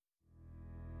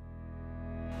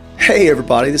Hey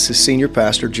everybody, this is Senior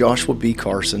Pastor Joshua B.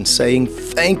 Carson saying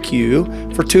thank you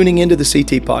for tuning into the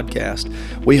CT Podcast.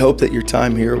 We hope that your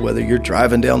time here, whether you're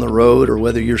driving down the road or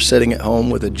whether you're sitting at home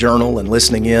with a journal and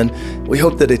listening in, we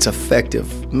hope that it's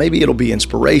effective. Maybe it'll be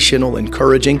inspirational,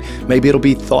 encouraging, maybe it'll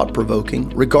be thought-provoking.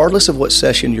 Regardless of what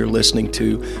session you're listening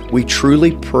to, we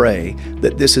truly pray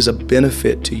that this is a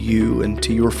benefit to you and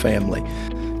to your family.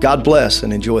 God bless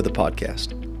and enjoy the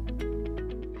podcast.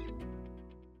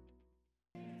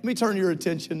 Let me turn your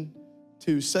attention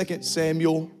to 2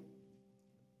 Samuel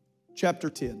chapter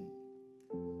 10.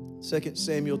 2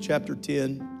 Samuel chapter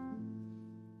 10.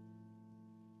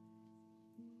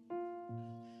 I'm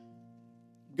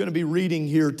going to be reading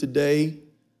here today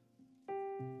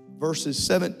verses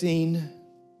 17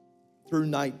 through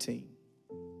 19.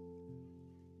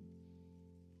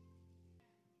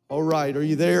 All right, are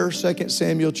you there? 2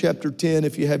 Samuel chapter 10.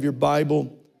 If you have your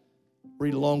Bible,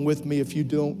 read along with me. If you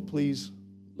don't, please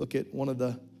look at one of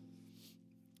the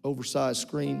oversized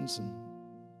screens. And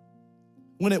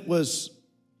when it was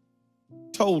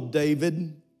told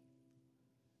David,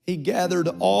 he gathered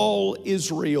all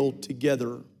Israel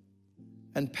together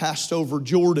and passed over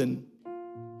Jordan,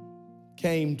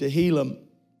 came to Helam.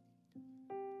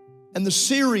 And the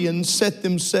Syrians set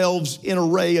themselves in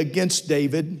array against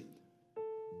David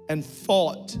and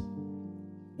fought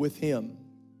with him.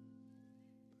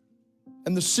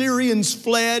 And the Syrians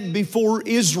fled before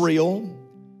Israel,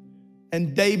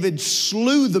 and David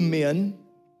slew the men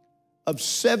of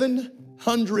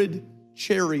 700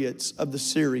 chariots of the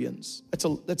Syrians. That's a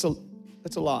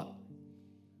lot.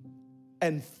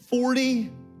 And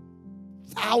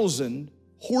 40,000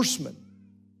 horsemen.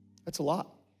 That's a lot.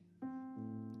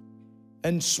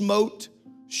 And smote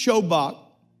Shobach,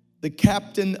 the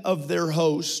captain of their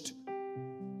host,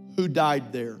 who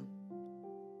died there.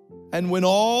 And when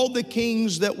all the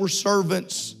kings that were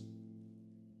servants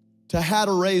to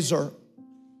Hadarezer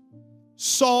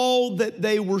saw that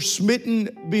they were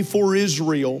smitten before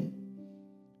Israel,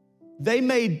 they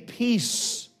made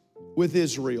peace with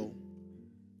Israel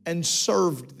and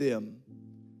served them.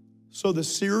 So the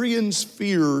Syrians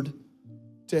feared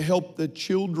to help the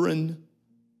children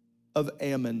of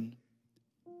Ammon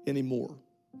anymore.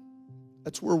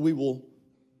 That's where we will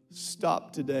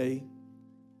stop today.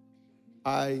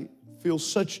 I feel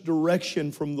such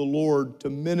direction from the Lord to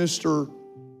minister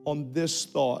on this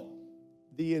thought: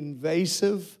 the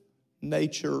invasive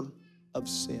nature of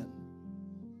sin.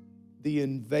 The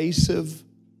invasive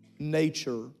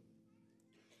nature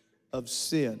of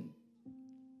sin.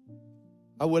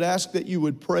 I would ask that you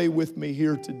would pray with me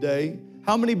here today.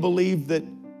 How many believe that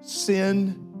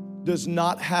sin does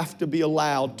not have to be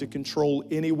allowed to control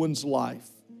anyone's life?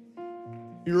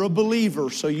 You're a believer,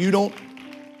 so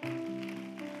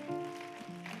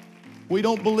we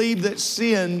don't believe that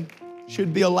sin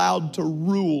should be allowed to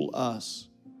rule us.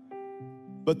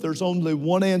 But there's only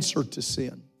one answer to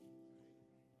sin.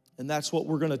 And that's what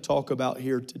we're going to talk about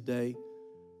here today.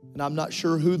 And I'm not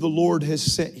sure who the Lord has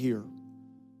sent here.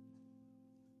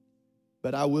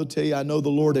 But I will tell you, I know the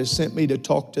Lord has sent me to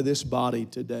talk to this body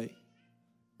today.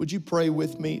 Would you pray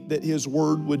with me that His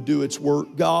Word would do its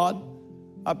work? God,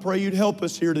 I pray You'd help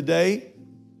us here today.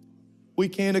 We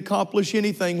can't accomplish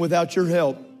anything without Your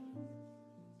help.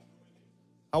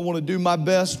 I want to do my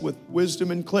best with wisdom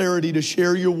and clarity to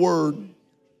share Your Word.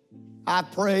 I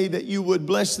pray that You would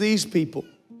bless these people,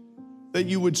 that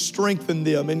You would strengthen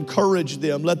them, encourage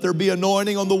them. Let there be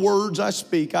anointing on the words I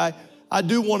speak. I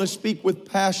do want to speak with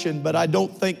passion, but I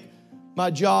don't think my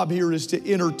job here is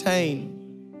to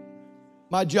entertain.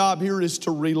 My job here is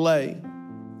to relay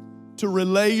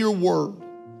Your Word.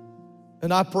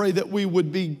 And I pray that we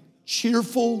would be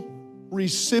cheerful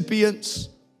recipients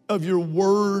of Your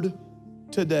Word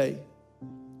today.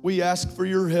 We ask for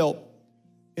Your help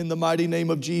in the mighty name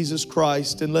of Jesus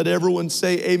Christ. And let everyone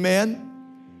say amen.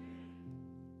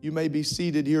 You may be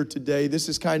seated here today. This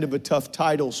is kind of a tough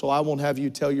title, so I won't have you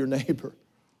tell your neighbor.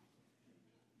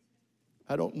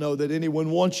 I don't know that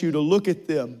anyone wants you to look at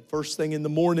them first thing in the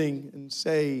morning and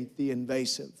say the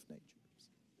invasive nature.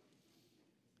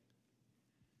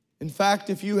 In fact,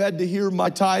 if you had to hear my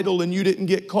title and you didn't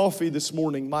get coffee this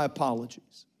morning, my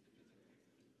apologies.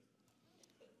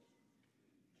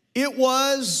 It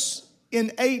was in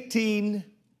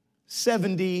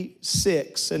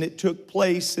 1876, and it took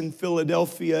place in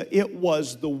Philadelphia. It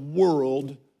was the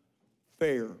World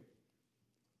Fair.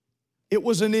 It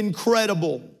was an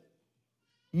incredible,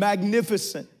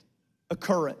 magnificent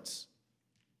occurrence.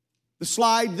 The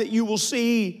slide that you will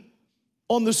see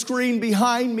on the screen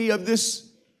behind me of this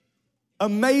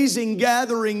amazing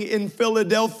gathering in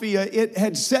Philadelphia, it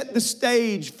had set the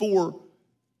stage for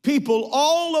people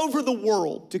all over the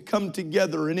world to come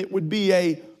together, and it would be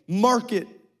a market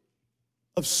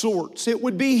of sorts. It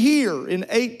would be here in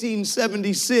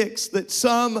 1876 that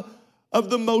some of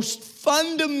the most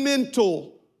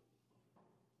fundamental,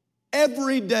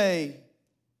 everyday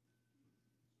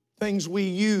things we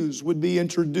use would be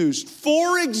introduced.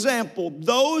 For example,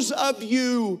 those of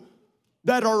you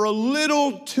that are a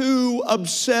little too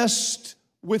obsessed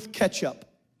with ketchup.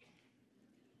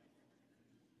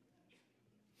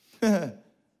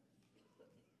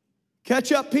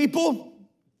 Ketchup people,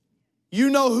 you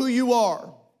know who you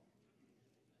are.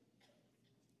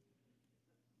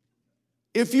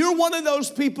 If you're one of those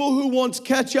people who wants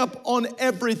ketchup on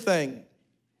everything,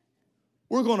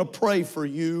 we're going to pray for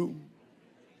you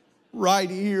right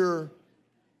here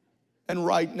and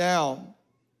right now.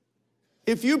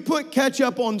 If you put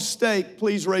ketchup on steak,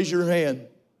 please raise your hand.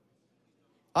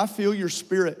 I feel your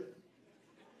spirit.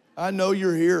 I know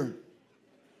you're here.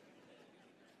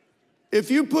 If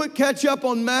you put ketchup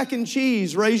on mac and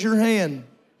cheese, raise your hand.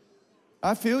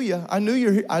 I feel you. I knew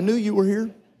you were here.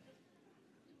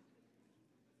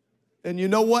 And you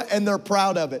know what? And they're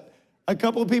proud of it. A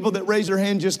couple of people that raised their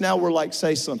hand just now were like,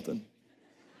 say something.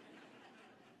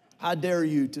 I dare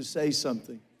you to say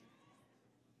something.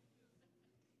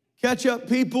 Ketchup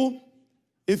people,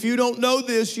 if you don't know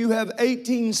this, you have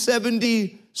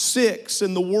 1876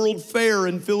 in the World Fair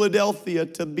in Philadelphia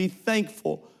to be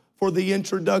thankful for the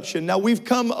introduction. Now, we've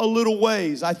come a little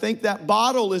ways. I think that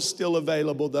bottle is still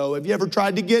available, though. Have you ever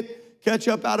tried to get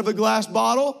ketchup out of a glass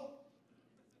bottle?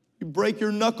 You break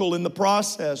your knuckle in the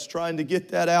process trying to get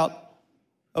that out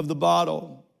of the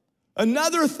bottle.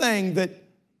 Another thing that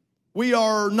we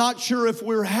are not sure if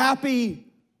we're happy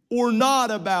or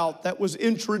not about that was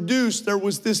introduced, there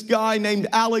was this guy named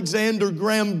Alexander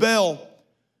Graham Bell,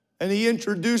 and he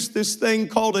introduced this thing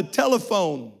called a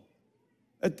telephone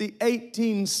at the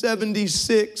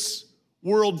 1876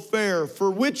 World Fair,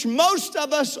 for which most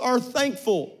of us are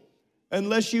thankful,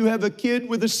 unless you have a kid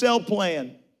with a cell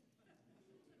plan.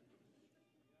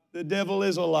 The devil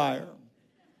is a liar.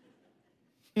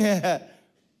 The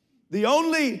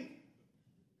only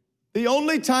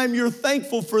time you're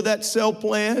thankful for that cell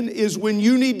plan is when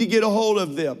you need to get a hold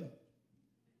of them.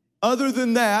 Other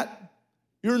than that,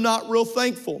 you're not real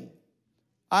thankful.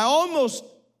 I almost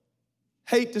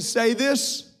hate to say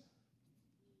this,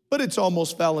 but it's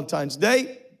almost Valentine's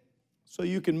Day, so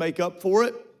you can make up for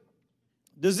it.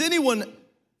 Does anyone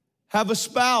have a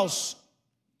spouse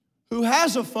who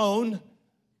has a phone,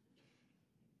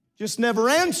 just never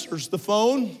answers the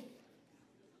phone?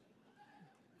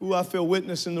 Ooh, I feel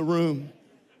witness in the room.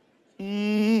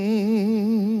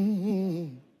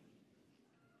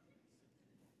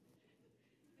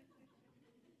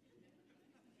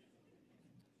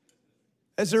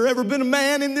 Has there ever been a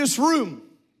man in this room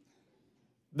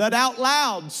that out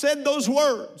loud said those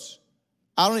words?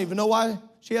 I don't even know why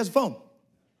she has a phone.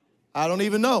 I don't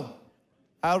even know.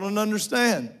 I don't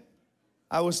understand.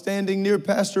 I was standing near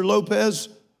Pastor Lopez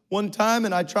one time,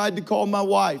 and I tried to call my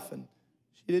wife, and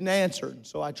she didn't answer.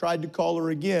 So I tried to call her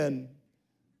again,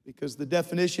 because the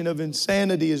definition of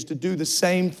insanity is to do the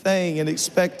same thing and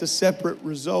expect a separate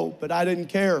result. But I didn't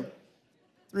care.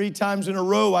 3 times in a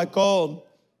row I called,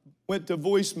 went to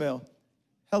voicemail.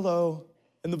 Hello.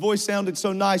 And the voice sounded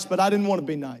so nice, but I didn't want to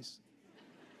be nice.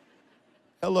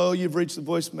 Hello, you've reached the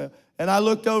voicemail. And I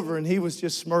looked over, and he was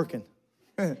just smirking.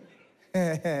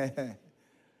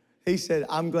 He said,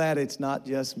 I'm glad it's not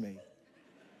just me.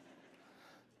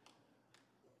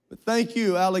 But thank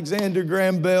you, Alexander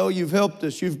Graham Bell. You've helped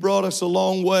us. You've brought us a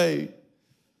long way.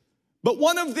 But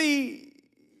one of the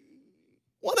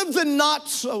not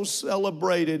so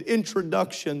celebrated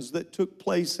introductions that took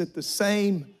place at the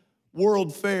same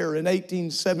World Fair in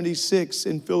 1876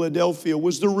 in Philadelphia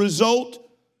was the result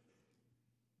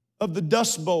of the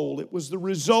Dust Bowl. It was the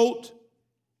result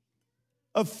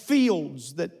of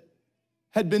fields that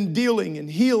had been dealing in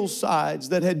hillsides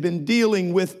that had been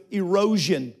dealing with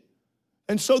erosion.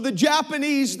 And so the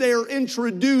Japanese there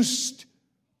introduced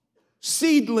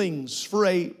seedlings for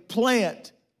a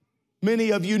plant.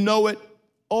 Many of you know it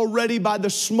already by the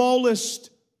smallest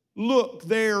look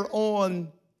there on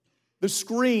the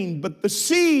screen, but the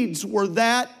seeds were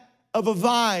that of a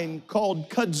vine called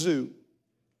kudzu.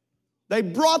 They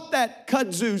brought that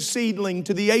kudzu seedling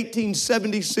to the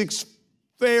 1876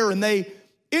 fair, and they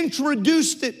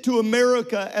introduced it to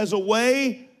America as a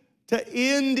way to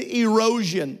end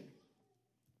erosion.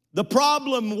 The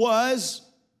problem was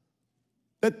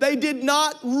that they did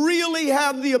not really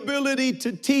have the ability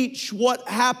to teach what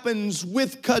happens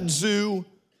with kudzu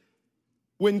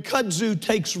when kudzu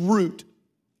takes root.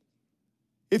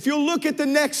 If you'll look at the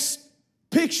next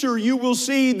picture, you will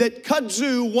see that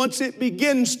kudzu, once it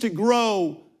begins to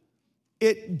grow,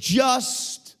 it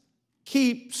just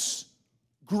keeps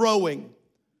growing.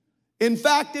 In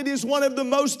fact, it is one of the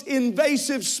most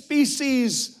invasive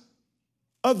species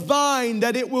of vine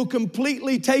that it will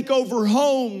completely take over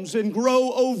homes and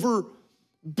grow over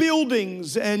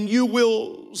buildings, and you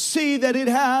will see that it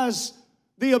has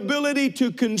the ability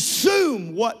to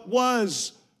consume what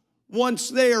was once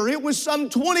there. It was some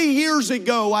 20 years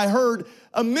ago I heard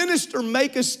a minister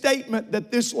make a statement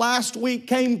that this last week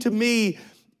came to me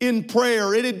in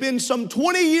prayer. It had been some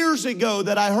 20 years ago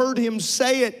that I heard him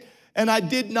say it, and I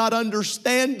did not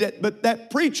understand it, but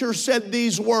that preacher said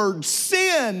these words: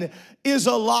 sin is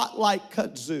a lot like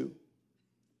kudzu.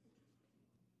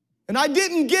 And I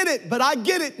didn't get it, but I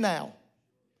get it now.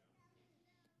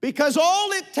 Because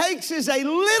all it takes is a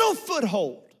little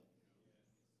foothold.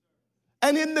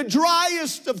 And in the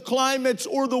driest of climates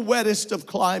or the wettest of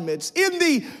climates, in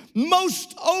the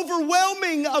most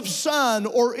overwhelming of sun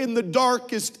or in the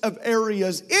darkest of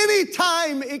areas,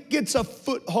 anytime it gets a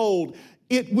foothold,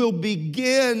 it will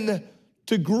begin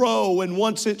to grow. And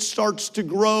once it starts to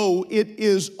grow, it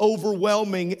is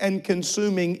overwhelming and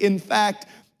consuming. In fact,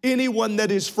 anyone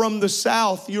that is from the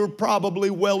South, you're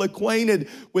probably well acquainted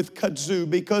with kudzu,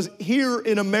 because here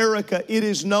in America, it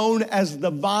is known as the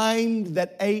vine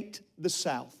that ate the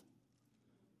South.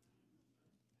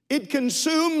 It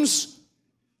consumes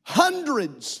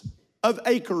hundreds of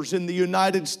acres in the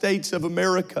United States of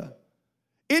America.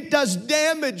 It does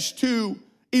damage to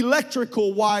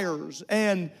electrical wires,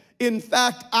 and in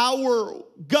fact, our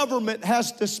government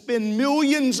has to spend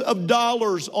millions of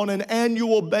dollars on an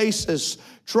annual basis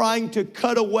trying to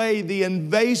cut away the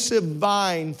invasive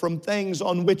vine from things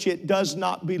on which it does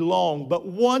not belong. But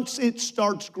once it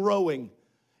starts growing,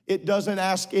 it doesn't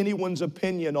ask anyone's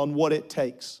opinion on what it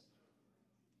takes.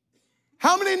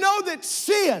 How many know that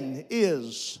sin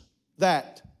is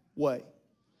that way?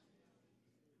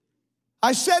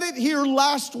 I said it here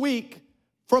last week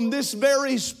from this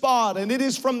very spot, and it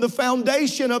is from the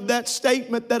foundation of that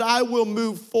statement that I will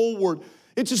move forward.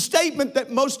 It's a statement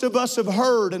that most of us have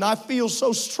heard, and I feel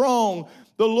so strong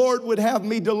the Lord would have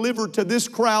me deliver to this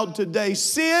crowd today.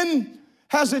 Sin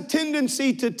has a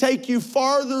tendency to take you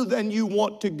farther than you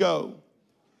want to go.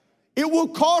 It will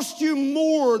cost you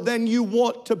more than you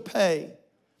want to pay.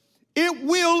 It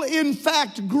will, in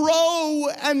fact, grow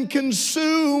and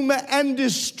consume and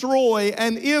destroy.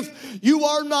 And if you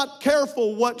are not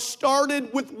careful, what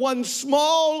started with one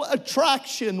small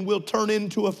attraction will turn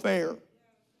into a fair.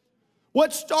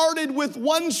 What started with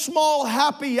one small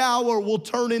happy hour will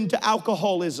turn into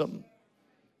alcoholism.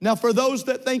 Now, for those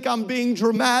that think I'm being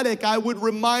dramatic, I would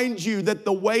remind you that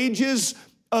the wages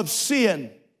of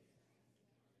sin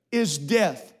is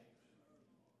death.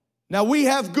 Now, we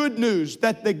have good news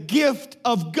that the gift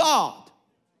of God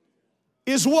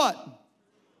is what?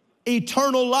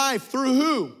 Eternal life. Through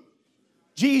who?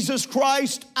 Jesus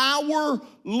Christ, our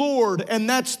Lord. And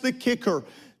that's the kicker.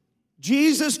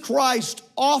 Jesus Christ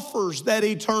offers that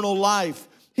eternal life.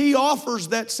 He offers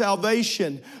that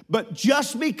salvation. But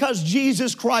just because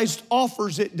Jesus Christ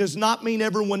offers it does not mean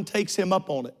everyone takes him up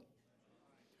on it.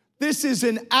 This is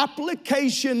an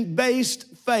application-based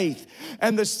faith.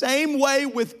 And the same way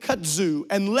with kudzu,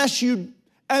 unless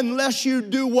you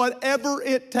do whatever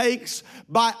it takes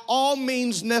by all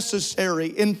means necessary.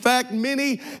 In fact,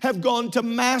 many have gone to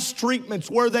mass treatments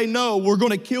where they know we're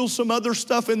going to kill some other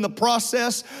stuff in the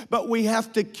process, but we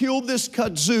have to kill this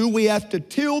kudzu, we have to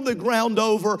till the ground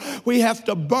over, we have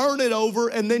to burn it over,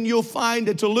 and then you'll find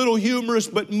it's a little humorous,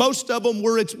 but most of them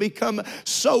where it's become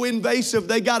so invasive,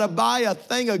 they got to buy a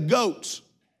thing of goats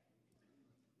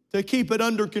to keep it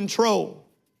under control.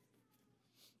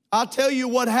 I'll tell you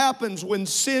what happens when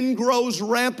sin grows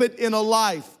rampant in a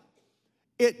life.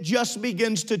 It just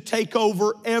begins to take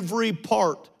over every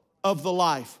part of the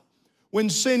life. When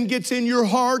sin gets in your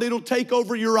heart, it'll take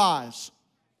over your eyes.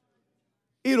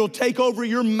 It'll take over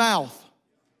your mouth.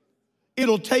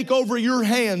 It'll take over your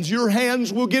hands. Your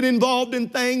hands will get involved in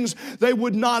things they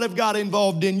would not have got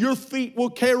involved in. Your feet will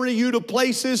carry you to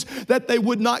places that they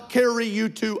would not carry you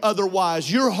to otherwise.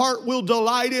 Your heart will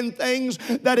delight in things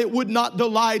that it would not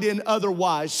delight in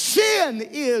otherwise. Sin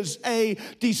is a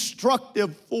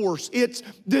destructive force. Its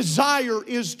desire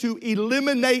is to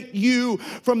eliminate you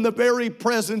from the very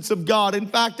presence of God. In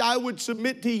fact, I would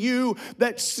submit to you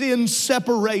that sin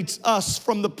separates us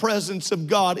from the presence of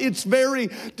God. Its very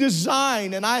desire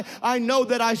design, and I know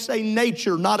that I say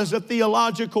nature, not as a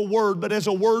theological word, but as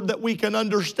a word that we can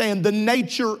understand. The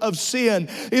nature of sin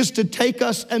is to take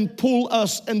us and pull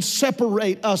us and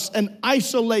separate us and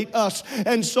isolate us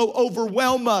and so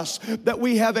overwhelm us that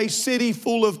we have a city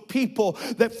full of people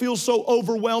that feel so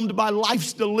overwhelmed by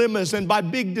life's dilemmas and by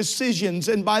big decisions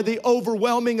and by the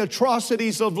overwhelming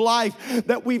atrocities of life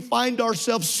that we find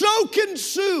ourselves so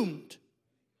consumed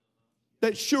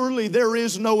that surely there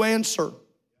is no answer.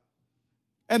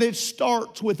 And it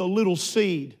starts with a little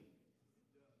seed.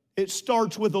 It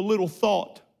starts with a little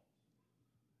thought.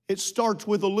 It starts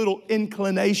with a little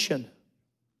inclination.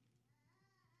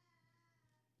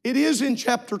 It is in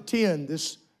chapter 10,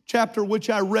 this chapter which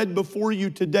I read before you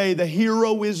today, the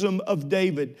heroism of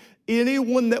David.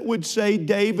 Anyone that would say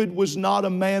David was not a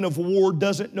man of war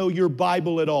doesn't know your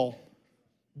Bible at all.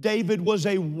 David was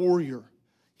a warrior.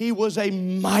 He was a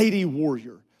mighty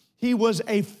warrior. He was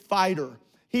a fighter.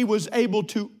 He was able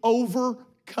to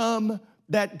overcome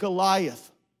that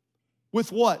Goliath.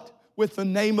 With what? With the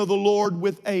name of the Lord,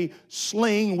 with a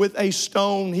sling, with a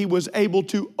stone. He was able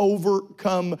to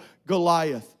overcome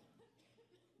Goliath.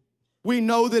 We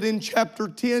know that in chapter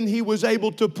 10, he was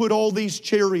able to put all these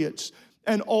chariots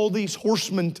and all these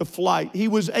horsemen to flight. He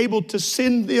was able to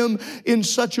send them in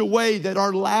such a way that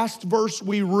our last verse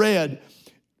we read,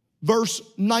 verse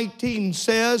 19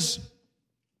 says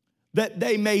that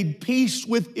they made peace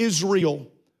with Israel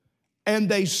and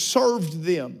they served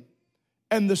them.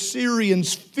 And the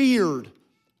Syrians feared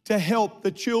to help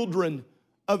the children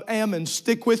of Ammon.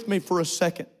 Stick with me for a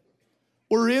second.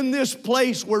 We're in this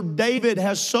place where David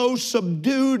has so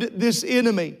subdued this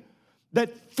enemy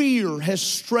that fear has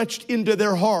stretched into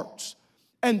their hearts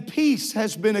and peace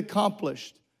has been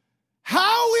accomplished.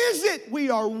 How is it we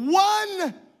are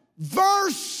one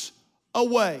verse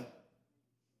away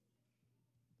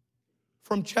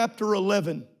from chapter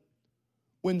 11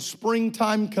 when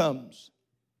springtime comes?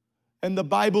 And the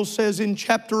Bible says in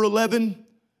chapter 11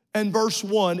 and verse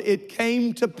 1, it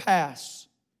came to pass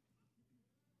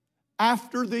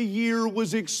after the year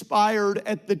was expired,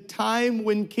 at the time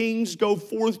when kings go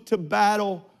forth to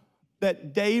battle,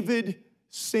 that David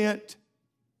sent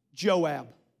Joab.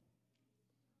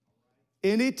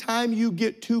 Anytime you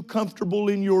get too comfortable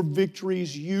in your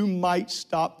victories, you might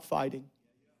stop fighting.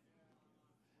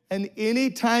 And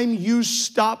anytime you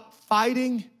stop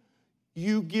fighting,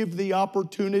 you give the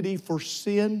opportunity for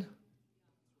sin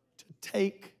to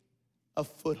take a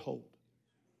foothold.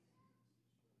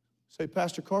 Say,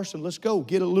 Pastor Carson, let's go.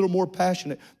 Get a little more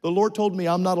passionate. The Lord told me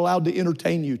I'm not allowed to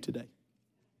entertain you today.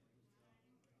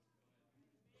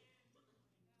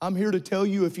 I'm here to tell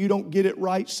you if you don't get it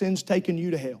right, sin's taking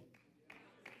you to hell.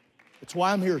 That's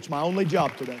why I'm here. It's my only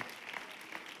job today.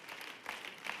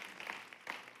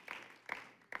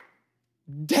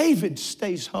 David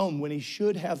stays home when he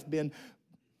should have been.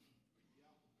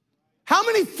 How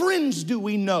many friends do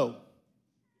we know?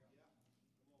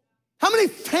 How many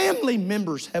family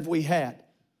members have we had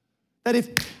that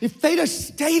if they'd have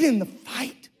stayed in the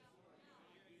fight,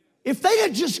 if they'd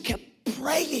have just kept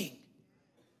praying,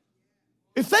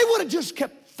 if they would have just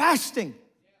kept fasting,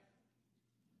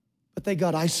 but they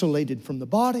got isolated from the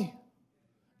body,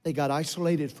 they got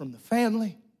isolated from the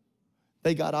family,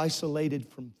 they got isolated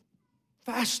from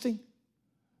fasting,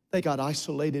 they got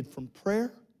isolated from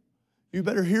prayer. You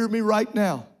better hear me right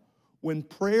now. When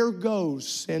prayer goes,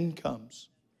 sin comes.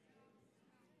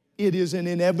 It is an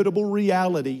inevitable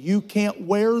reality. You can't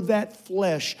wear that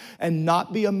flesh and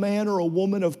not be a man or a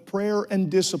woman of prayer and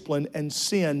discipline and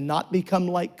sin not become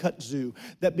like kudzu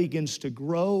that begins to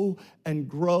grow and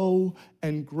grow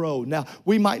and grow. Now,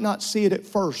 we might not see it at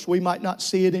first. We might not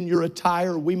see it in your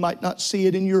attire. We might not see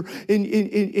it in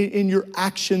your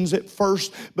actions at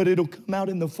first, but it'll come out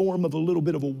in the form of a little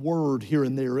bit of a word here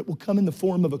and there. It will come in the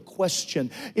form of a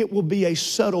question. It will be a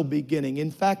subtle beginning.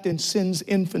 In fact, in sin's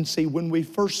infancy, when we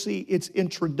first see its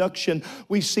introduction,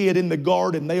 we see it in the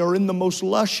garden. They are in the most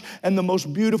lush and the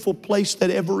most beautiful place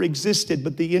that ever existed.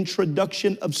 But the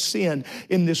introduction of sin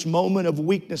in this moment of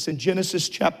weakness in Genesis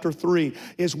chapter 3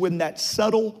 is when that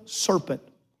subtle serpent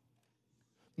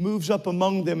moves up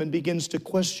among them and begins to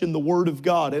question the Word of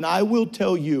God. And I will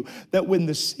tell you that when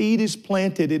the seed is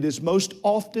planted, it is most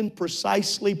often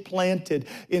precisely planted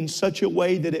in such a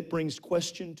way that it brings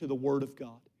question to the Word of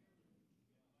God.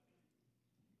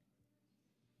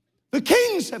 The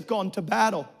kings have gone to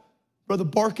battle. Brother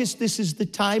Barkus, this is the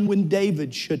time when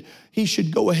David should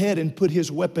go ahead and put his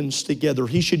weapons together.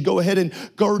 He should go ahead and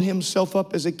guard himself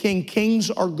up as a king. Kings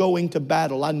are going to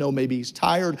battle. I know maybe he's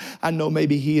tired. I know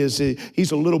maybe he's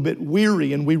a little bit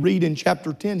weary. And we read in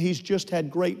chapter 10, he's just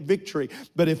had great victory.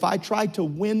 But if I tried to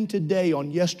win today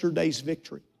on yesterday's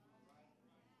victory,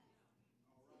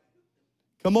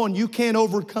 Come on, you can't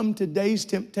overcome today's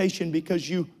temptation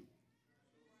because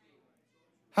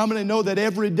how many know that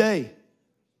every day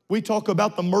we talk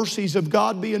about the mercies of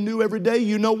God being new every day?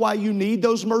 You know why you need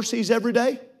those mercies every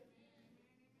day?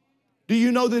 Do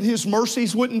you know that His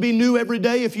mercies wouldn't be new every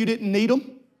day if you didn't need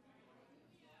them?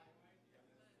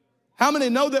 How many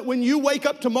know that when you wake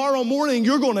up tomorrow morning,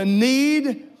 you're going to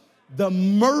need the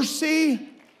mercy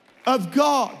of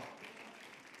God?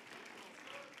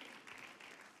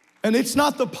 And it's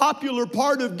not the popular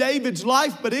part of David's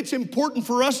life, but it's important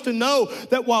for us to know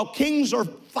that while kings are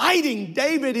fighting,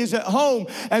 David is at home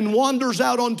and wanders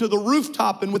out onto the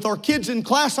rooftop. And with our kids in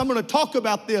class, I'm going to talk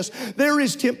about this. There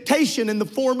is temptation in the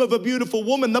form of a beautiful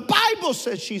woman. The Bible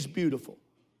says she's beautiful.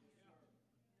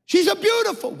 She's a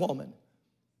beautiful woman.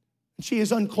 She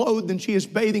is unclothed and she is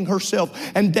bathing herself.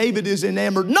 And David is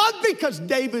enamored, not because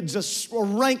David's a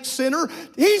rank sinner.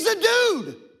 He's a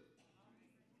dude.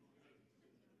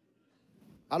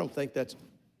 I don't think that's...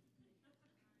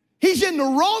 He's in the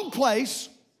wrong place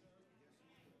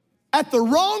at the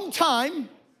wrong time.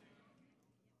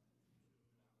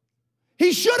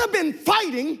 He should have been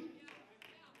fighting.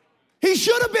 He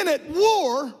should have been at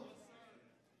war.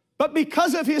 But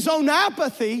because of his own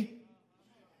apathy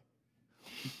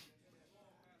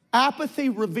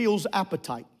reveals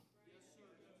appetite.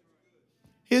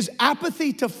 His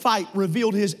apathy to fight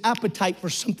revealed his appetite for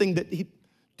something that he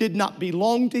did not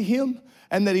belong to him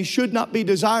and that he should not be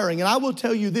desiring. And I will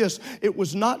tell you this, it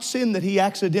was not sin that he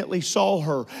accidentally saw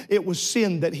her. It was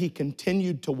sin that he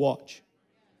continued to watch.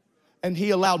 And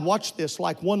he allowed, watch this,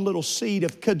 like one little seed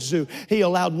of kudzu, he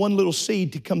allowed one little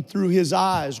seed to come through his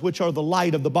eyes, which are the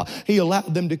light of the body. He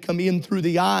allowed them to come in through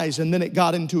the eyes, and then it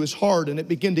got into his heart, and it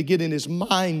began to get in his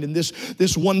mind, and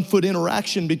this 1 foot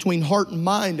interaction between heart and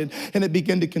mind, and it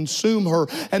began to consume her.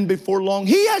 And before long,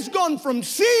 he has gone from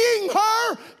seeing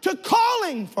her to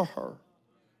calling for her.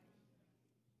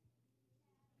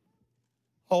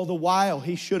 All the while,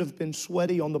 he should have been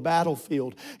sweaty on the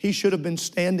battlefield. He should have been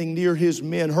standing near his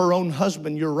men. Her own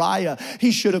husband, Uriah,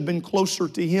 he should have been closer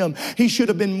to him. He should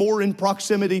have been more in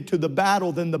proximity to the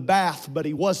battle than the bath, but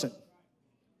he wasn't.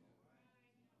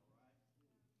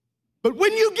 But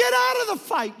when you get out of the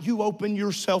fight, you open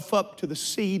yourself up to the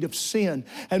seed of sin.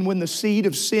 And when the seed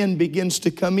of sin begins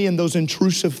to come in, those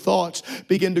intrusive thoughts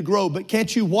begin to grow. But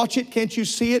can't you watch it? Can't you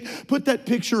see it? Put that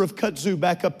picture of kudzu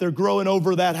back up there growing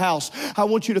over that house. I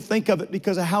want you to think of it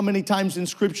because of how many times in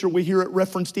Scripture we hear it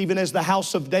referenced even as the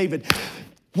house of David.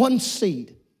 One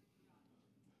seed,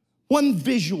 one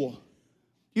visual.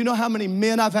 You know how many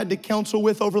men I've had to counsel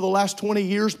with over the last 20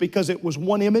 years because it was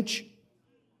one image?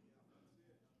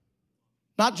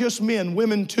 Not just men,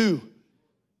 women too,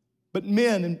 but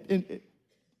men. And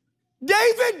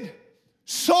David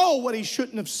saw what he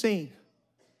shouldn't have seen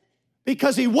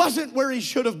because he wasn't where he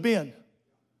should have been.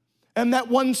 And that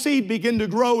one seed began to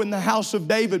grow in the house of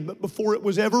David, but before it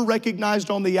was ever recognized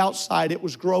on the outside, it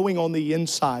was growing on the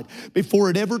inside. Before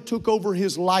it ever took over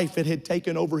his life, it had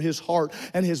taken over his heart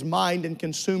and his mind and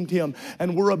consumed him.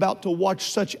 And we're about to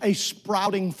watch such a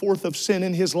sprouting forth of sin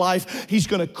in his life. He's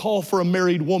going to call for a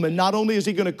married woman. Not only is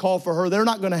he going to call for her, they're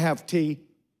not going to have tea.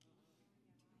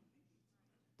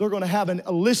 They're going to have an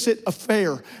illicit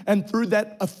affair. And through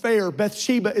that affair,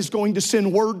 Bathsheba is going to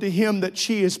send word to him that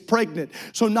she is pregnant.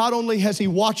 So not only has he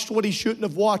watched what he shouldn't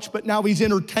have watched, but now he's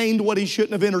entertained what he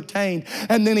shouldn't have entertained.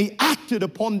 And then he acted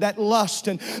upon that lust.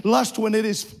 And lust, when it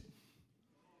is...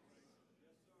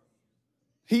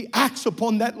 He acts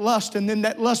upon that lust, and then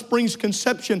that lust brings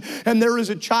conception, and there is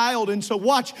a child. And so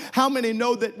watch, how many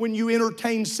know that when you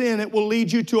entertain sin, it will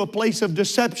lead you to a place of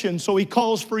deception? So he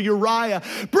calls for Uriah.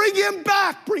 Bring him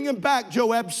back,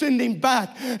 Joab, send him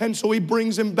back. And so he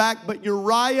brings him back, but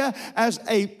Uriah as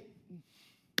a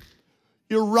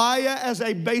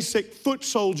basic foot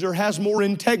soldier has more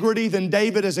integrity than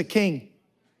David as a king.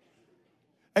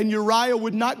 And Uriah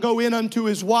would not go in unto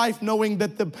his wife knowing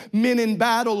that the men in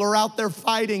battle are out there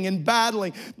fighting and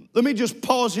battling. Let me just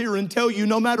pause here and tell you,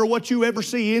 no matter what you ever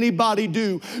see anybody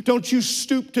do, don't you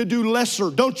stoop to do lesser.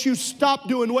 Don't you stop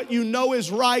doing what you know is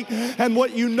right and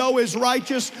what you know is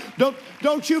righteous.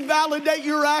 Don't you validate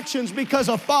your actions because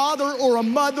a father or a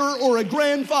mother or a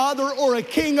grandfather or a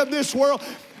king of this world.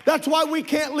 That's why we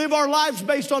can't live our lives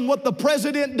based on what the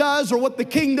president does or what the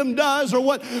kingdom does or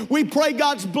what we pray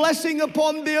God's blessing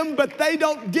upon them, but they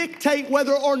don't dictate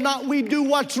whether or not we do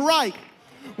what's right.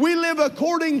 We live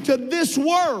according to this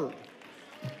word.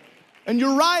 And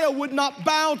Uriah would not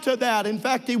bow to that. In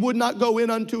fact, he would not go in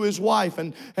unto his wife.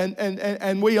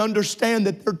 And we understand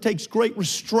that there takes great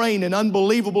restraint and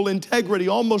unbelievable integrity,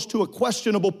 almost to a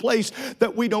questionable place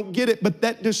that we don't get it. But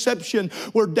that deception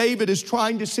where David is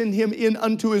trying to send him in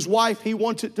unto his wife, he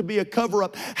wants it to be a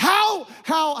cover-up.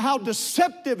 How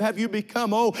deceptive have you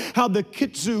become? Oh, how the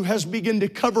kitzu has begun to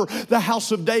cover the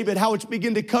house of David, how it's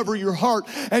begun to cover your heart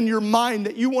and your mind,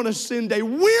 that you want to send a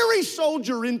weary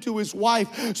soldier into his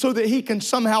wife so that he can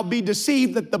somehow be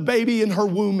deceived that the baby in her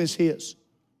womb is his.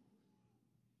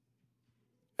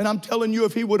 And I'm telling you,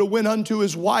 if he would have went unto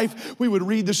his wife, we would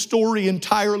read the story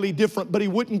entirely different, but he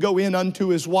wouldn't go in unto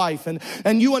his wife.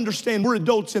 And you understand, we're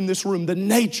adults in this room, the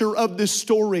nature of this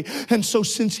story. And so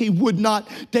since he would not,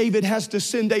 David has to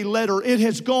send a letter. It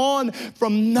has gone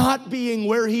from not being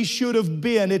where he should have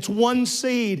been. It's one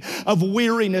seed of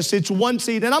weariness. It's one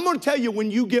seed. And I'm going to tell you,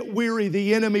 when you get weary,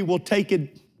 the enemy will take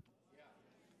it.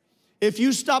 If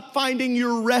you stop finding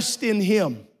your rest in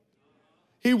him,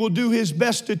 he will do his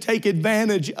best to take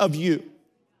advantage of you.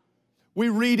 We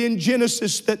read in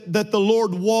Genesis that the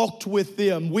Lord walked with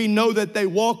them. We know that they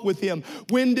walked with him.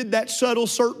 When did that subtle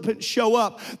serpent show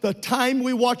up? The time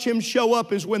we watch him show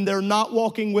up is when they're not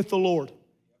walking with the Lord.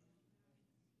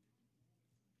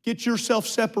 Get yourself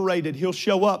separated. He'll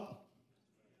show up.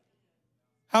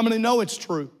 How many know it's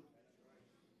true?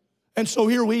 And so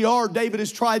here we are. David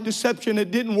has tried deception.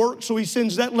 It didn't work, so he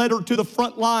sends that letter to the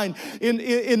front line.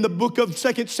 In the book of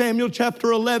 2 Samuel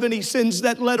chapter 11, he sends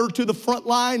that letter to the front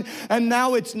line. And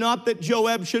now it's not that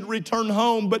Joab should return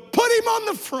home, but put him on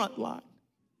the front line.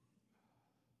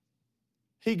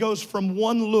 He goes from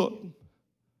one look.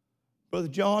 Brother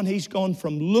John, he's gone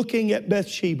from looking at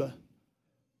Bathsheba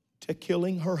to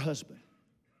killing her husband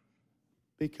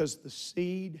because the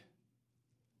seed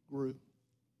grew.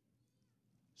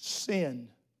 Sin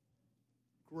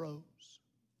grows.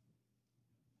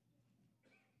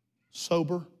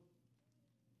 Sober,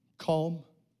 calm,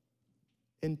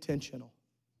 intentional.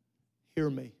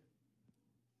 Hear me.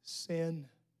 Sin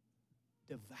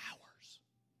devours.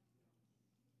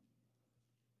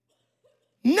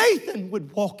 Nathan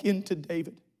would walk into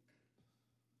David,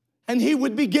 and he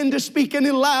would begin to speak an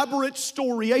elaborate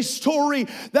story, a story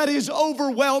that is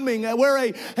overwhelming, where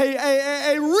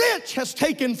a rich has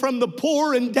taken from the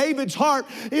poor, and David's heart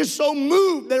is so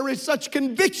moved. There is such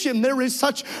conviction. There is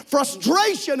such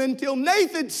frustration until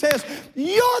Nathan says,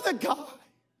 "You're the guy."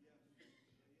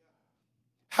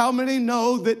 How many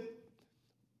know that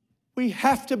we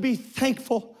have to be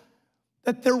thankful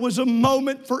that there was a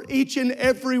moment for each and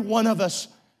every one of us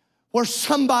where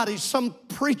somebody, some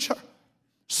preacher,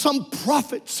 some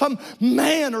prophet, some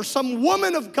man or some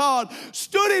woman of God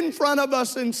stood in front of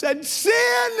us and said,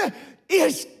 "Sin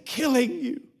is killing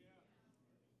you."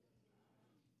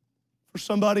 For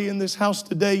somebody in this house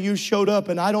today, you showed up,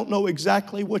 and I don't know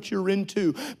exactly what you're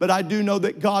into, but I do know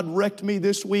that God wrecked me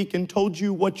this week and told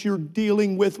you what you're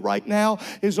dealing with right now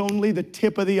is only the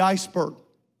tip of the iceberg.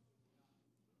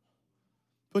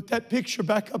 Put that picture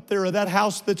back up there of that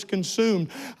house that's consumed.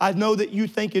 I know that you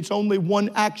think it's only one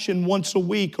action once a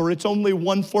week, or it's only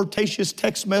one flirtatious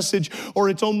text message, or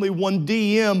it's only one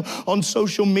DM on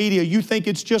social media. You think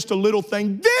it's just a little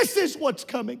thing. This is what's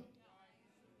coming.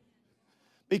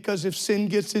 Because if sin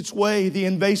gets its way, the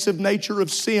invasive nature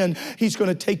of sin, he's going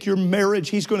to take your marriage,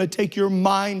 he's going to take your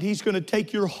mind, he's going to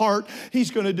take your heart,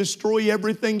 he's going to destroy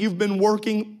everything you've been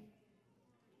working.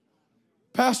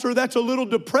 Pastor, that's a little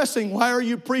depressing. Why are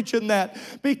you preaching that?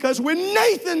 Because when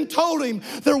Nathan told him,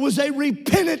 there was a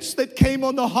repentance that came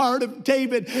on the heart of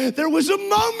David. There was a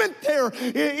moment there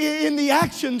in the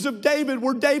actions of David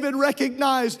where David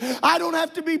recognized, I don't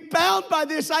have to be bound by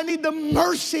this. I need the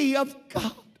mercy of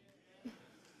God.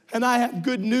 And I have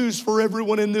good news for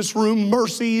everyone in this room.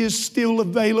 Mercy is still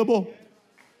available.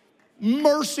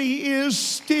 Mercy is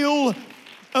still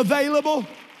available.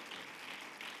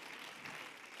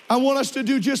 I want us to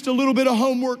do just a little bit of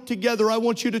homework together. I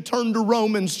want you to turn to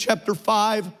Romans chapter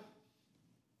 5.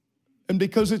 And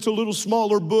because it's a little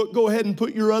smaller book, go ahead and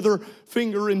put your other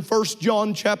finger in 1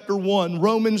 John chapter 1.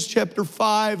 Romans chapter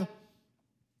 5.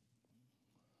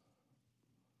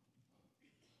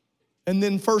 And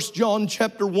then 1 John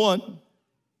chapter 1.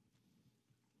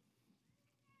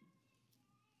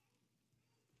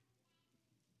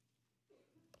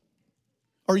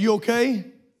 Are you okay?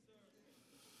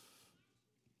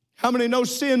 How many know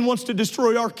sin wants to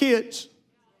destroy our kids?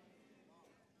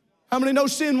 How many know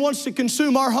sin wants to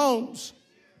consume our homes?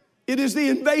 It is the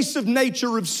invasive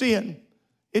nature of sin.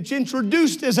 It's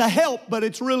introduced as a help, but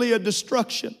it's really a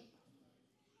destruction.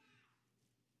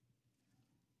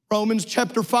 Romans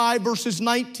chapter 5, verses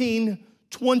 19,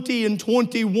 20, and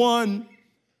 21.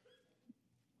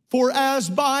 For as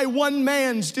by one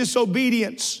man's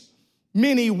disobedience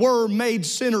many were made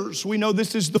sinners. We know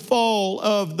this is the fall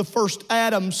of the first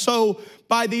Adam. So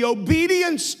by the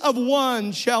obedience of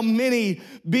one shall many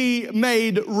be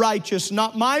made righteous.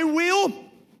 Not my will,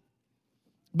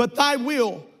 but thy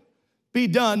will be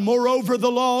done. Moreover,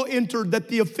 the law entered that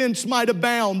the offense might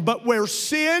abound. But where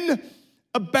sin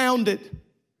abounded,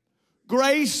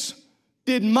 grace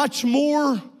did much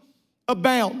more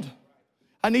abound.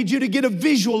 I need you to get a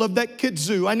visual of that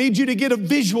kudzu. I need you to get a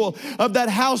visual of that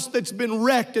house that's been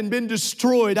wrecked and been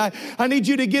destroyed. I need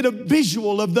you to get a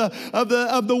visual of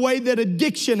the way that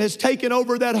addiction has taken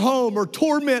over that home or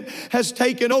torment has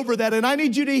taken over that. And I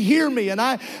need you to hear me. And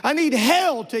I need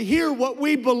hell to hear what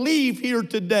we believe here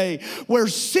today. Where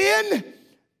sin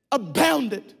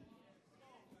abounded.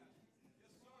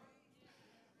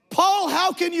 Paul,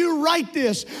 how can you write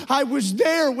this? I was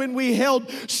there when we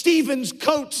held Stephen's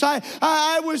coats.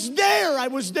 I was there. I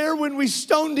was there when we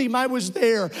stoned him. I was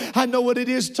there. I know what it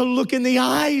is to look in the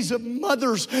eyes of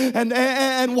mothers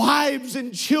and wives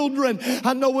and children.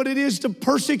 I know what it is to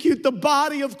persecute the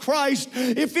body of Christ.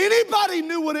 If anybody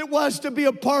knew what it was to be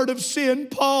a part of sin,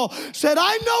 Paul said,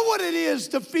 I know what it is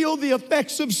to feel the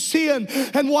effects of sin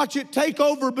and watch it take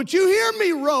over. But you hear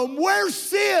me, Rome, where's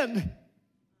sin?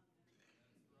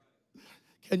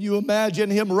 Can you imagine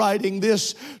him writing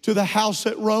this to the house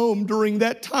at Rome during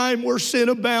that time where sin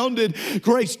abounded?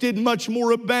 Grace did much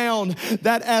more abound,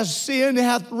 that as sin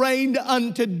hath reigned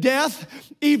unto death,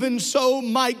 even so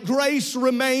might grace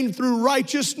remain through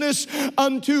righteousness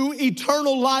unto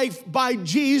eternal life by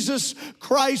Jesus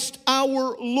Christ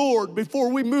our Lord. Before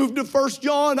we move to 1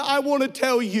 John, I want to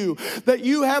tell you that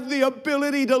you have the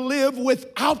ability to live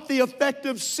without the effect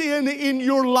of sin in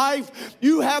your life.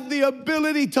 You have the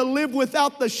ability to live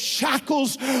without the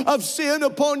shackles of sin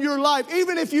upon your life.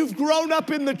 Even if you've grown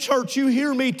up in the church, you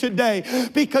hear me today,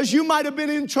 because you might have been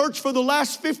in church for the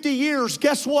last 50 years.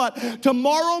 Guess what?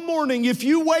 Tomorrow morning, if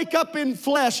you wake up in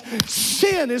flesh,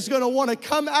 sin is going to want to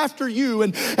come after you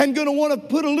and going to want to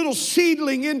put a little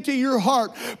seedling into your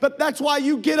heart. But that's why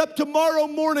you get up tomorrow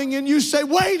morning and you say,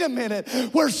 wait a minute,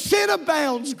 where sin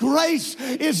abounds, grace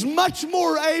is much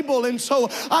more able. And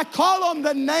so I call on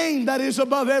the name that is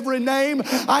above every name.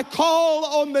 I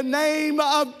call on the name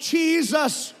of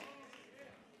Jesus.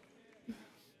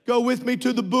 Go with me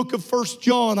to the book of 1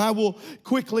 John. I will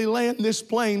quickly land this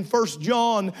plane. 1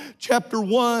 John chapter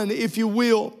 1, if you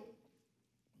will.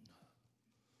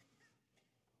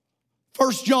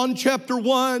 1 John chapter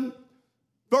 1,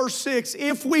 verse 6.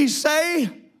 If we say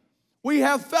we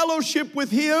have fellowship with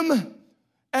him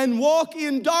and walk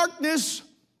in darkness,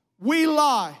 we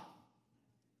lie.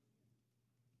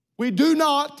 We do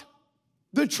not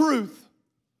the truth.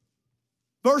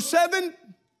 Verse 7,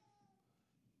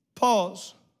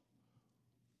 pause.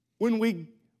 When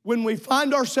we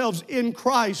find ourselves in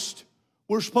Christ,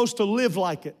 we're supposed to live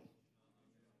like it.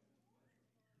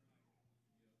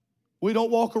 We don't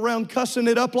walk around cussing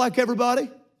it up like everybody.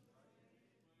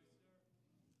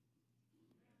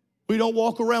 We don't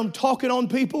walk around talking on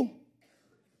people.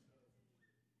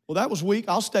 Well, that was weak.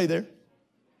 I'll stay there.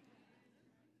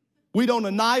 We don't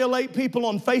annihilate people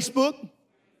on Facebook.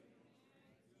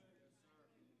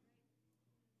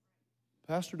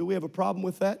 Pastor, do we have a problem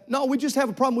with that? No, we just have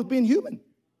a problem with being human.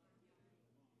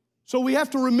 So we have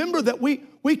to remember that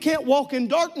we can't walk in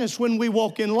darkness when we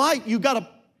walk in light.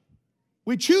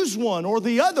 We choose one or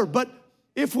the other. But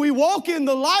if we walk in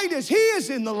the light as he is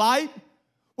in the light,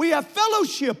 we have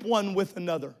fellowship one with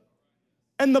another.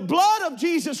 And the blood of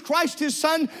Jesus Christ, his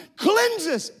son,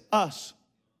 cleanses us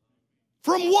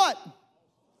from what?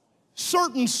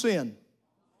 Certain sin.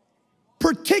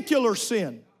 Particular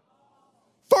sin.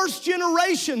 First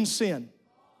generation sin.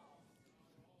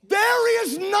 There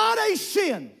is not a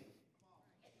sin.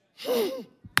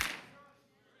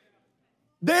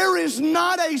 There is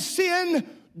not a sin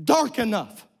dark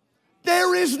enough.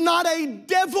 There is not a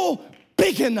devil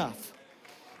big enough.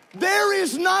 There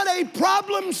is not a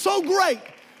problem so great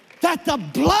that the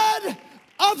blood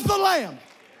of the Lamb,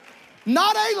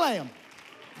 not a lamb,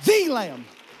 the Lamb,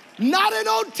 not an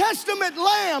Old Testament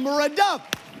lamb or a dove,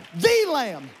 the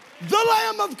Lamb, the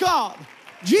Lamb of God,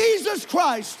 Jesus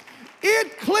Christ,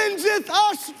 it cleanseth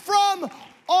us from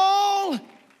all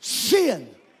sin.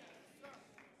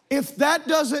 If that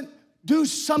doesn't do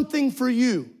something for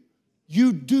you,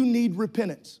 you do need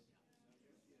repentance.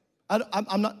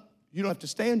 I'm not, you don't have to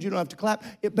stand, you don't have to clap.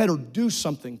 It better do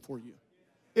something for you.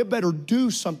 It better do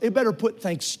something. It better put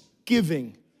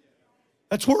thanksgiving.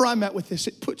 That's where I'm at with this.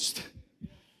 It puts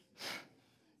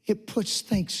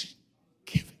thanksgiving.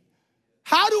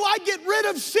 How do I get rid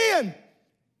of sin?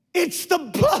 It's the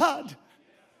blood.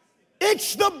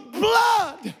 It's the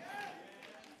blood.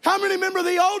 How many remember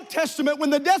the Old Testament when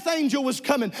the death angel was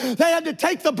coming? They had to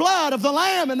take the blood of the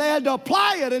lamb and they had to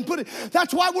apply it and put it.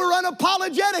 That's why we're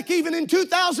unapologetic even in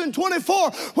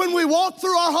 2024 when we walk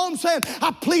through our home saying, I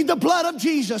plead the blood of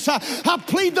Jesus. I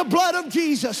plead the blood of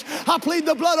Jesus. I plead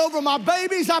the blood over my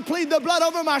babies. I plead the blood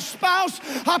over my spouse.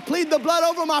 I plead the blood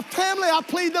over my family. I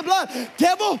plead the blood.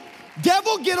 Devil,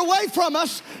 get away from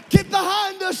us. Get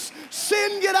behind us.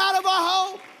 Sin, get out of our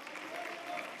home.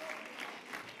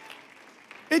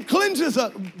 It cleanses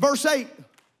us. Verse 8.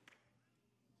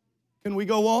 Can we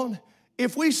go on?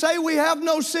 If we say we have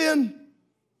no sin,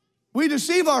 we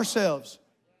deceive ourselves.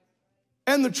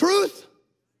 And the truth?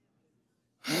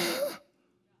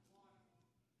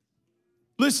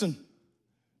 Listen,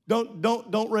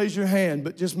 don't raise your hand,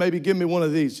 but just maybe give me one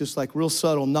of these, just like real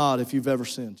subtle nod if you've ever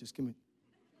sinned. Just give me.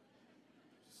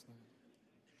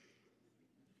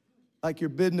 Like you're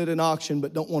bidding at an auction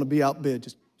but don't want to be outbid.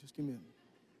 Just give me a.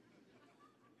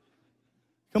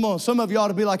 Come on, some of you ought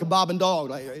to be like a bobbing dog.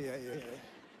 Like,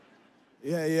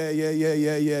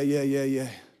 yeah.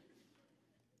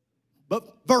 But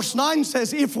verse 9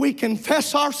 says, if we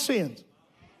confess our sins.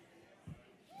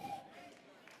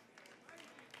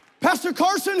 Pastor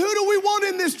Carson, who do we want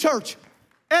in this church?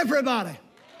 Everybody.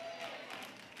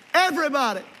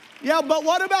 Everybody. Yeah, but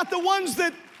what about the ones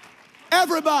that,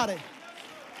 everybody.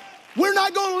 We're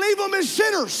not going to leave them as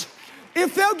sinners.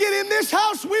 If they'll get in this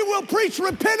house, we will preach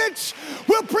repentance.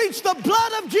 We'll preach the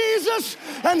blood of Jesus,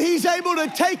 and He's able to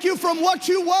take you from what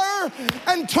you were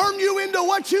and turn you into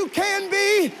what you can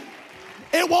be.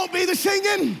 It won't be the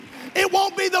singing. It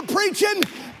won't be the preaching.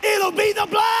 It'll be the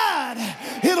blood.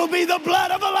 It'll be the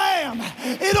blood of a lamb.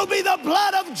 It'll be the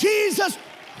blood of Jesus.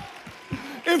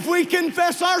 If we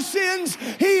confess our sins,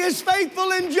 He is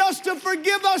faithful and just to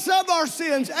forgive us of our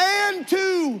sins and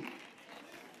to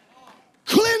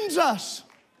cleanse us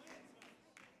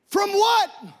from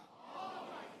what?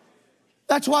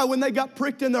 That's why when they got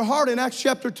pricked in their heart in Acts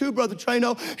chapter 2, Brother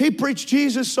Trano, he preached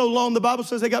Jesus so long, the Bible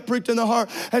says they got pricked in their heart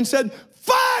and said,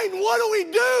 fine, what do we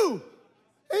do?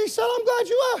 And he said, I'm glad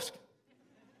you asked.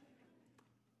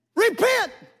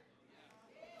 Repent.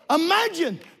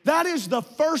 Imagine that is the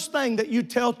first thing that you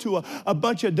tell to a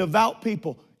bunch of devout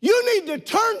people. You need to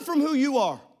turn from who you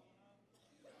are.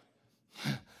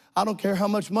 I don't care how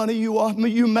much money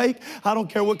you make. I don't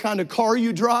care what kind of car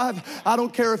you drive. I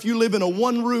don't care if you live in a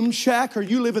one-room shack or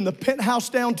you live in the penthouse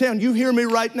downtown. You hear me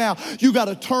right now. You got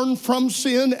to turn from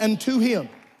sin and to Him.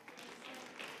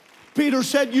 Peter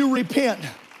said, you repent.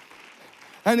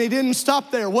 And he didn't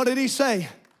stop there. What did he say?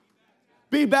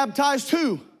 Be baptized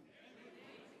who?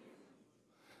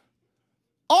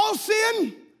 All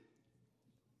sin?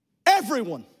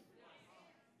 Everyone.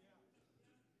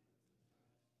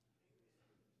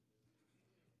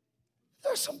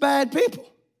 There's some bad people.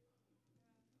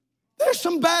 There's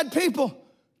some bad people.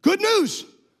 Good news.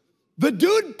 The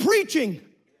dude preaching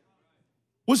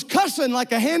was cussing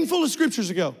like a handful of scriptures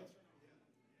ago.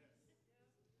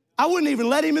 I wouldn't even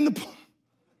let him in the...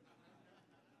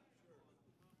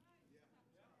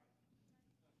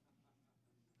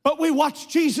 But we watch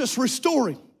Jesus restore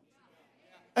him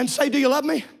and say, do you love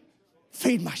me?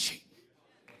 Feed my sheep.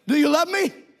 Do you love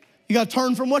me? You got to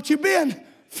turn from what you've been.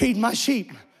 Feed my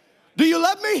sheep. Do you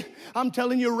love me? I'm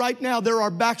telling you right now, there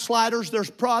are backsliders, there's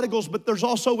prodigals, but there's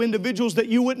also individuals that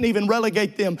you wouldn't even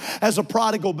relegate them as a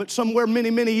prodigal. But somewhere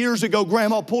many, many years ago,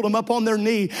 Grandma pulled them up on their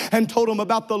knee and told them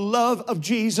about the love of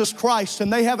Jesus Christ.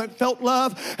 And they haven't felt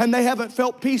love and they haven't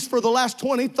felt peace for the last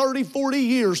 20, 30, 40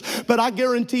 years. But I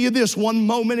guarantee you this, one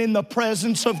moment in the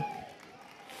presence of...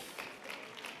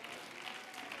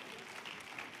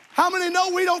 How many know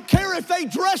we don't care if they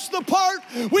dress the part?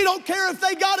 We don't care if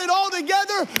they got it all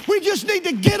together. We just need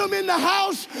to get them in the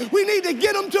house. We need to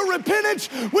get them to repentance.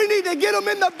 We need to get them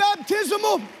in the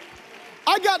baptismal.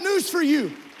 I got news for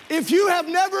you. If you have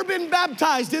never been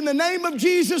baptized in the name of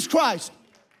Jesus Christ,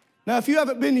 now if you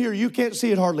haven't been here, you can't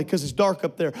see it hardly because it's dark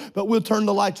up there, but we'll turn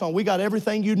the lights on. We got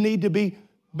everything you need to be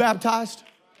baptized.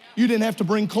 You didn't have to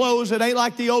bring clothes. It ain't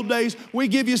like the old days. We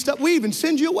give you stuff. We even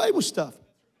send you away with stuff.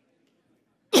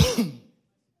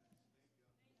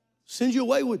 Send you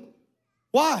away with.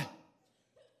 Why?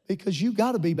 Because you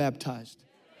got to be baptized.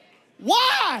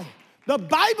 Why? The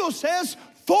Bible says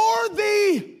for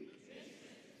the.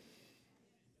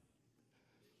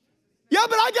 Yeah,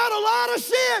 but I got a lot of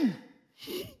sin.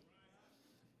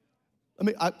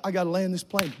 I got to land this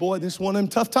plane. Boy, this is one of them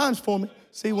tough times for me.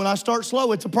 See, when I start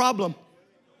slow, it's a problem.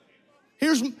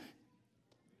 Here's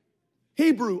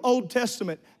Hebrew, Old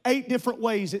Testament, 8 different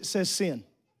ways it says sin.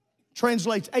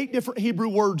 Translates 8 different Hebrew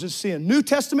words as sin. New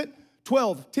Testament,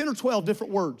 10 or 12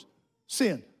 different words.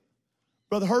 Sin.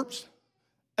 Brother Herbst,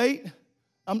 8.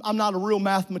 I'm not a real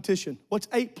mathematician. What's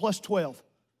 8 plus 12?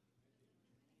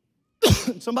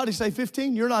 Somebody say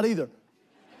 15? You're not either.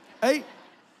 8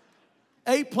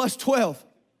 plus 12.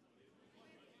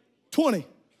 20.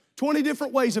 20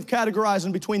 different ways of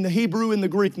categorizing between the Hebrew and the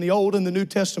Greek and the Old and the New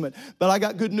Testament. But I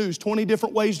got good news. 20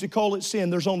 different ways to call it sin.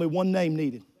 There's only one name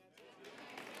needed.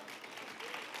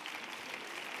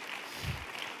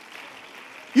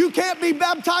 You can't be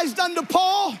baptized unto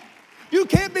Paul. You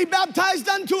can't be baptized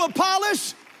unto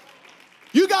Apollos.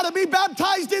 You got to be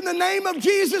baptized in the name of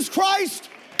Jesus Christ.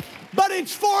 But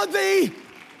it's for the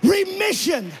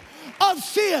remission of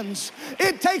sins.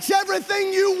 It takes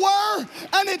everything you were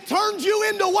and it turns you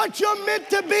into what you're meant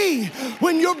to be.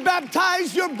 When you're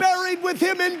baptized, you're buried with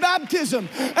Him in baptism.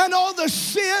 And all the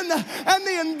sin and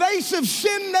the invasive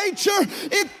sin nature,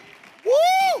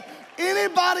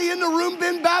 anybody in the room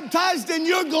been baptized and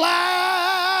you're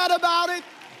glad about it?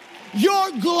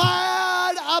 You're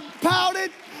glad about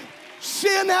it.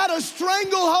 Sin had a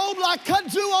stranglehold like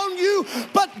kudzu on you,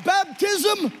 but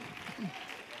baptism.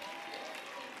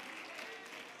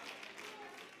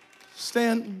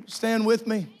 Stand with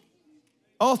me.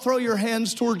 Oh, throw your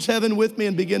hands towards heaven with me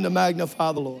and begin to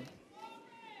magnify the Lord.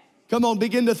 Come on,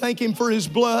 begin to thank Him for His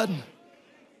blood.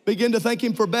 Begin to thank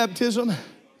Him for baptism.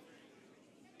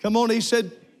 Come on, He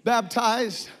said,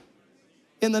 baptized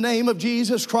in the name of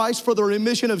Jesus Christ for the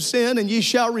remission of sin, and ye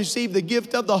shall receive the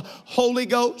gift of the Holy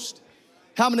Ghost.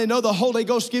 How many know the Holy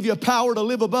Ghost give you power to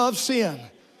live above sin?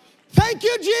 Thank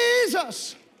you,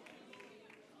 Jesus.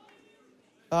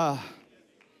 I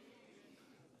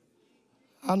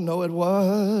know it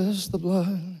was the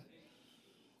blood.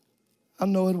 I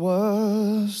know it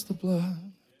was the blood.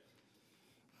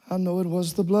 I know it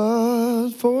was the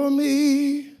blood for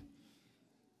me.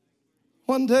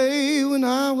 One day when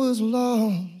I was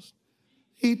lost,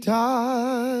 He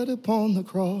died upon the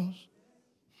cross.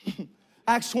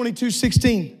 Acts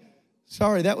 22:16.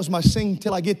 Sorry, that was my sing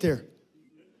till I get there.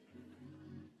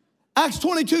 Acts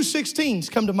 22:16's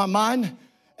come to my mind.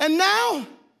 And now,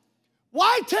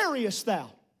 why tarriest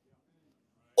thou?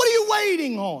 What are you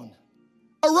waiting on?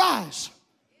 Arise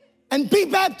and be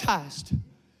baptized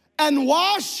and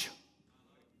wash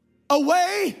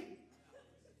away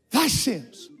thy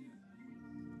sins.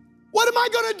 What am I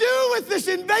going to do with this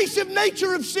invasive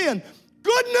nature of sin?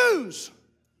 Good news.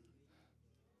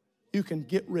 You can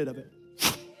get rid of it.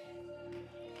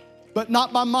 But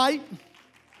not by might,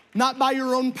 not by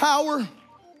your own power,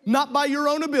 not by your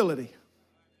own ability.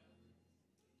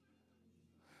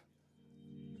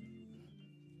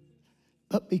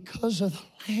 But because of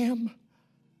the Lamb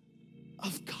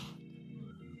of God.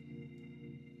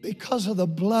 Because of the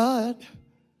blood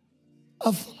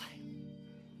of the Lamb.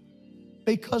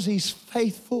 Because He's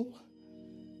faithful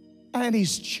and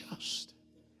He's just.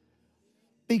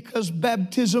 Because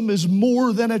baptism is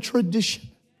more than a tradition.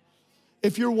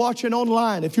 If you're watching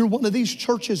online, if you're one of these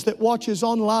churches that watches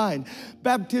online,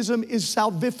 baptism is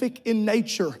salvific in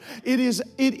nature. It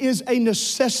is a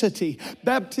necessity.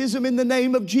 Baptism in the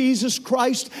name of Jesus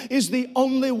Christ is the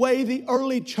only way the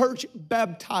early church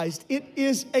baptized. It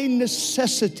is a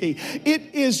necessity.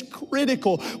 It is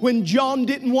critical. When John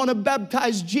didn't want to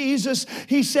baptize Jesus,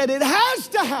 he said it has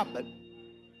to happen.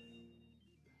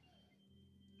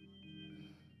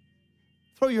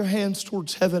 Throw your hands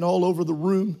towards heaven all over the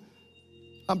room.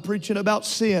 I'm preaching about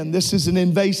sin. This is an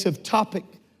invasive topic.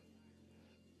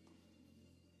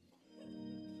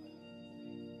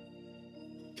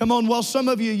 Come on, well, some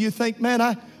of you think, man,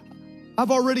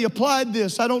 I've already applied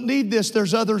this. I don't need this.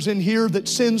 There's others in here that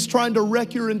sin's trying to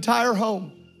wreck your entire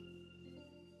home.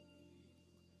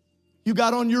 You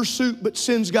got on your suit, but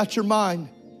sin's got your mind.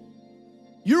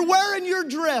 You're wearing your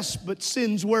dress, but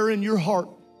sin's wearing your heart.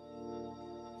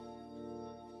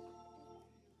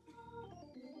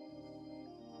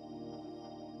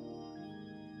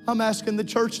 I'm asking the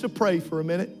church to pray for a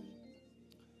minute.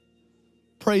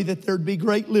 Pray that there'd be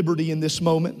great liberty in this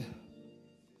moment.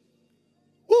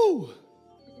 Woo!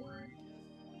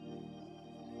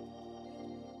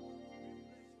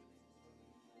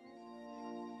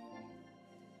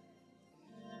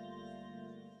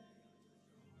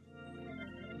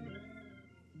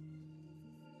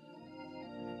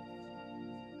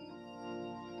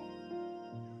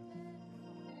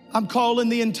 I'm calling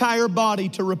the entire body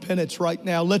to repentance right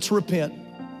now. Let's repent.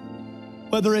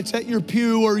 Whether it's at your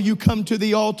pew or you come to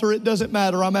the altar, it doesn't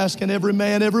matter. I'm asking every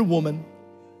man, every woman,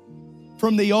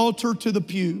 from the altar to the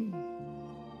pew,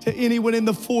 to anyone in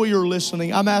the foyer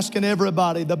listening, I'm asking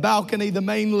everybody, the balcony, the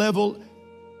main level,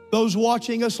 those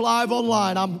watching us live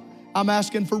online, I'm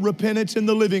asking for repentance in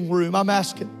the living room. I'm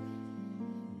asking,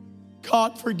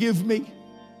 God, forgive me.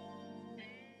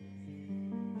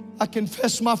 I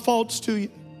confess my faults to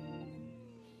you.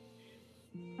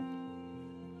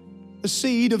 The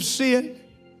seed of sin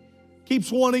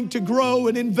keeps wanting to grow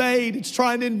and invade. It's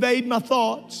trying to invade my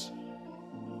thoughts.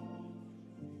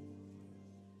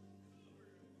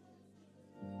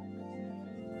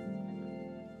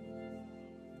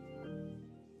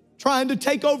 Trying to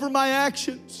take over my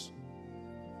actions.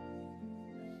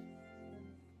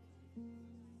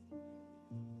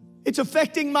 It's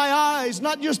affecting my eyes,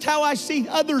 not just how I see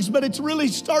others, but it's really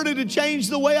started to change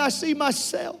the way I see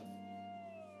myself.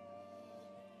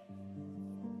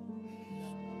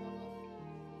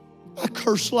 I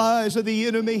curse lies of the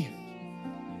enemy.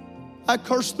 I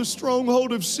curse the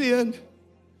stronghold of sin.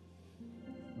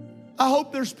 I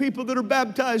hope there's people that are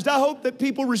baptized. I hope that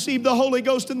people receive the Holy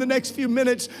Ghost in the next few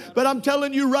minutes. But I'm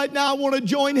telling you right now, I want to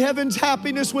join heaven's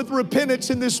happiness with repentance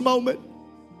in this moment.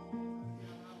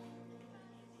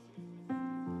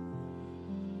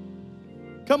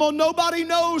 Come on, nobody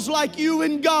knows like you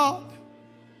and God.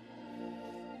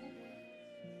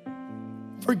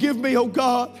 Forgive me, oh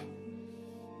God.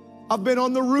 I've been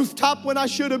on the rooftop when I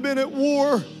should have been at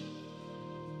war.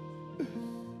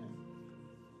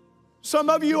 Some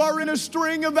of you are in a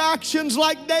string of actions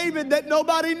like David that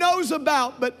nobody knows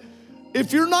about. But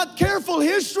if you're not careful,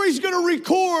 history's going to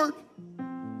record.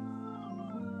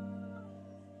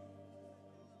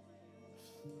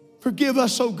 Forgive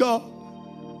us, oh God.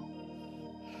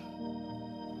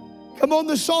 Come on,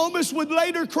 the psalmist would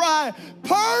later cry,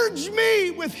 purge me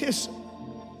with hyssop.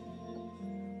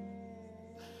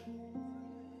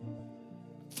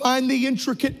 Find the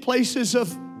intricate places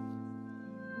of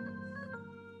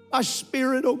my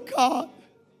spirit, oh God.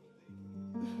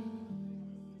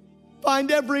 Find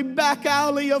every back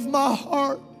alley of my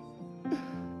heart,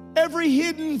 every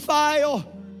hidden file.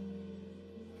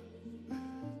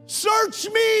 Search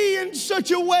me in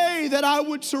such a way that I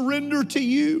would surrender to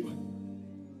you.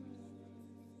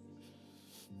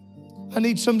 I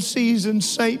need some seasoned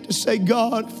saint to say,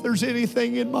 God, if there's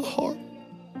anything in my heart,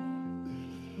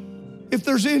 if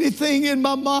there's anything in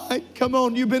my mind, come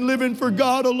on, you've been living for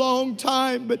God a long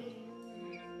time, but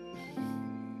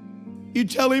you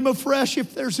tell him afresh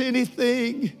if there's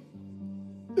anything.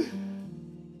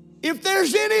 If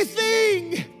there's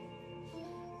anything,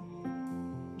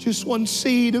 just one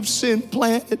seed of sin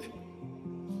planted.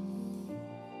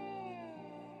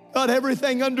 Got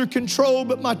everything under control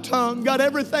but my tongue. Got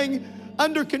everything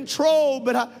under control,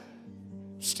 but I'm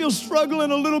still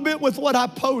struggling a little bit with what I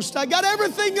post. I got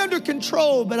everything under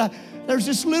control, but there's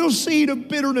this little seed of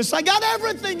bitterness. I got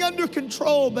everything under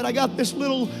control, but I got this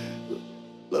little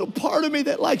part of me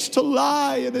that likes to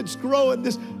lie, and it's growing.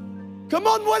 This, come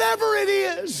on, whatever it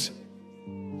is.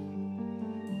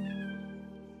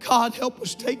 God, help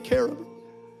us take care of it.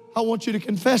 I want you to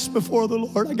confess before the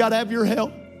Lord. I got to have your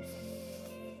help.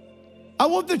 I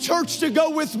want the church to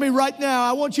go with me right now.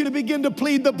 I want you to begin to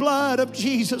plead the blood of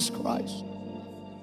Jesus Christ.